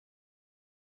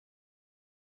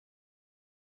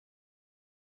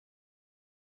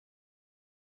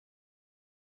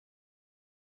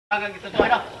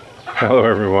Hello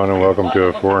everyone and welcome to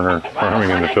A Foreigner Farming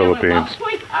in the Philippines.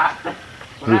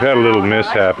 We've had a little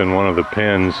mishap in one of the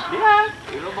pens,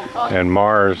 and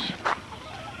Marcel's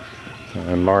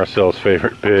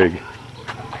favorite pig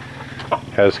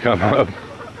has come up.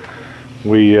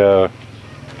 We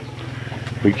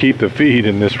keep the feed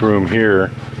in this room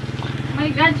here. My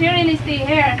God, she really stay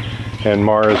here. And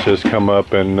Mars has come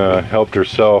up and helped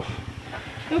herself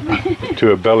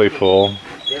to a belly full.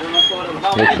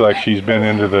 Looks like she's been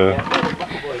into the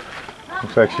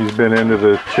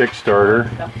chick starter.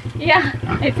 Yeah,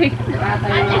 I think.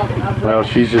 Well,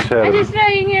 she's just had I'm just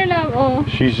trying here now. Oh.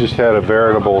 She's just had a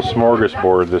veritable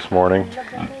smorgasbord this morning.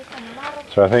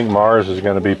 So I think Mars is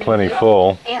going to be plenty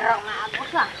full.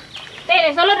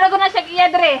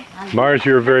 Mars,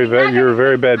 you're a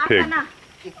very bad pig.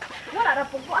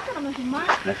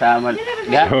 So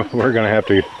we're going to have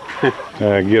to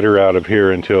get her out of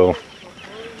here until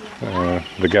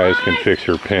the guys can fix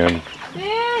her pen.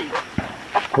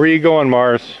 Where are you going,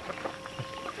 Mars?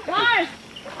 Mars!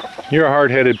 You're a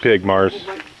hard-headed pig, Mars.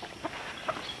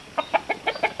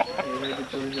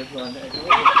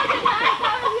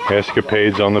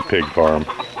 Escapades on the pig farm.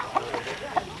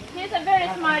 He's a very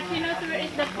smart. He knows where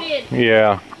is the feed.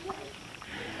 Yeah.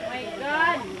 Oh my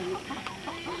God.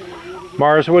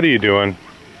 Mars, what are you doing?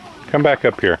 Come back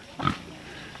up here.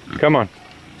 Come on.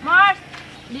 Mars!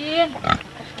 Dean!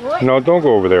 No, don't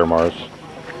go over there, Mars.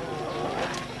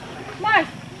 Mars!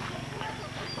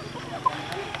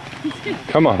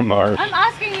 Come on, Mars. I'm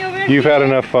asking you where. You've had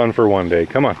enough fun for one day.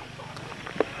 Come on.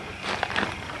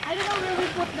 I don't know where we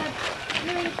put that.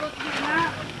 Where we put the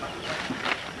map.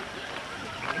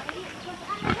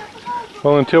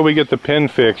 Well, until we get the pen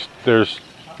fixed, there's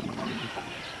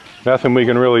nothing we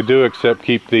can really do except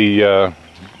keep the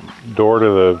door to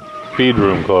the feed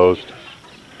room closed.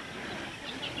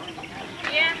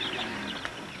 Yeah.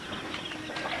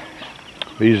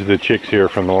 These are the chicks here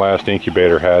from the last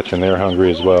incubator hatch, and they're hungry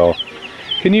as well.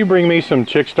 Can you bring me some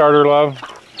chick starter, love?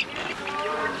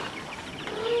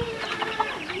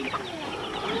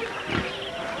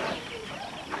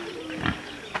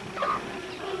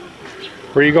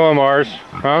 Where are you going, Mars?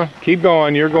 Huh? Keep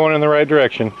going. You're going in the right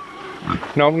direction.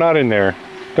 Nope, not in there.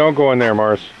 Don't go in there,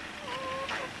 Mars.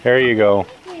 There you go.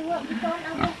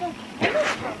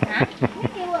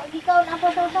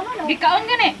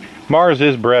 Mars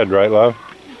is bred, right, love?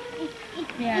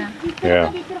 Yeah.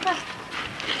 Yeah.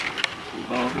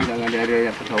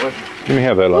 Let me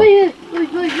have that, love.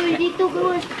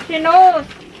 She knows.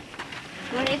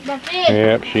 Where is the feed?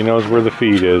 Yep, she knows where the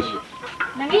feed is.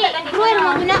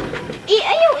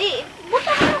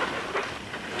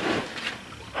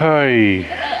 Hi. I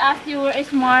asked you where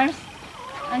is Mars,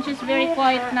 and she's very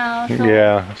quiet now. So.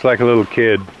 Yeah, it's like a little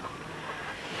kid.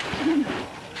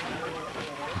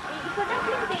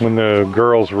 When the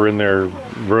girls were in their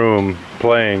room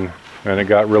playing and it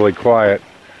got really quiet,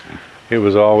 it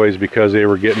was always because they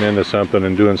were getting into something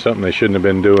and doing something they shouldn't have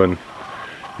been doing.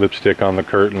 Lipstick on the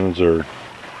curtains or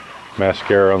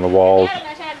mascara on the walls.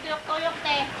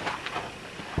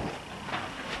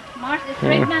 Mars is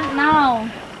pregnant now.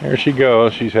 There she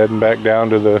goes. She's heading back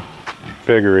down to the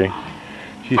piggery.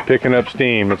 She's picking up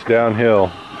steam. It's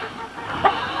downhill.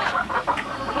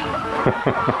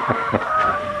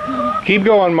 Keep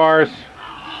going, Mars.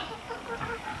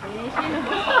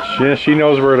 She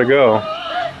knows where to go.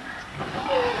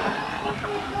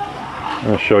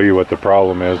 I'll show you what the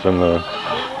problem is in the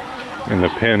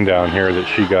pen down here that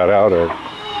she got out of.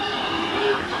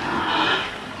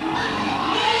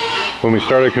 When we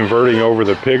started converting over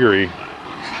the piggery,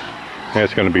 and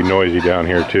it's going to be noisy down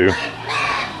here too.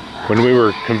 When we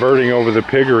were converting over the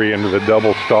piggery into the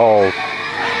double stalls,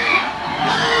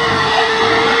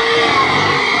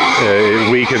 it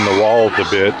weakened the walls a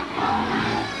bit.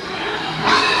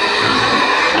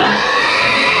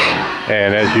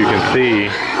 And as you can see,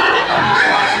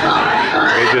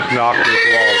 it just knocked this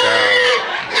wall down.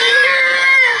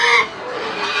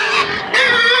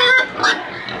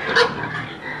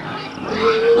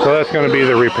 So that's going to be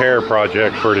the repair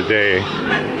project for today.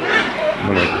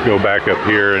 I'm going to go back up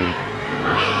here and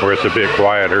where it's a bit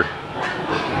quieter.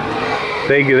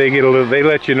 They get a little. They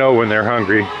let you know when they're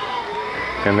hungry,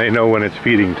 and they know when it's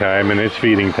feeding time, and it's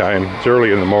feeding time. It's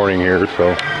early in the morning here,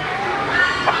 so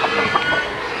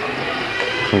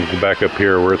we'll go back up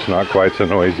here where it's not quite so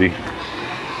noisy.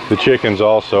 The chickens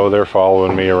also, they're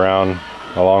following me around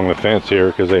along the fence here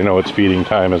because they know it's feeding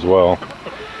time as well.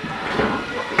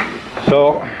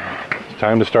 So it's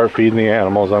time to start feeding the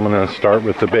animals. I'm going to start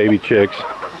with the baby chicks.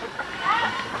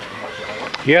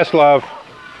 Yes, love.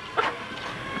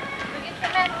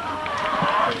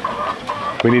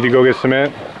 We need to go get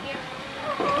cement.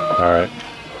 All right.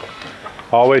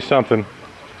 Always something.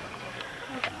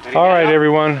 All right,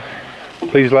 everyone.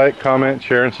 Please like, comment,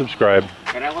 share, and subscribe.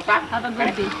 Have a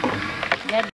good day.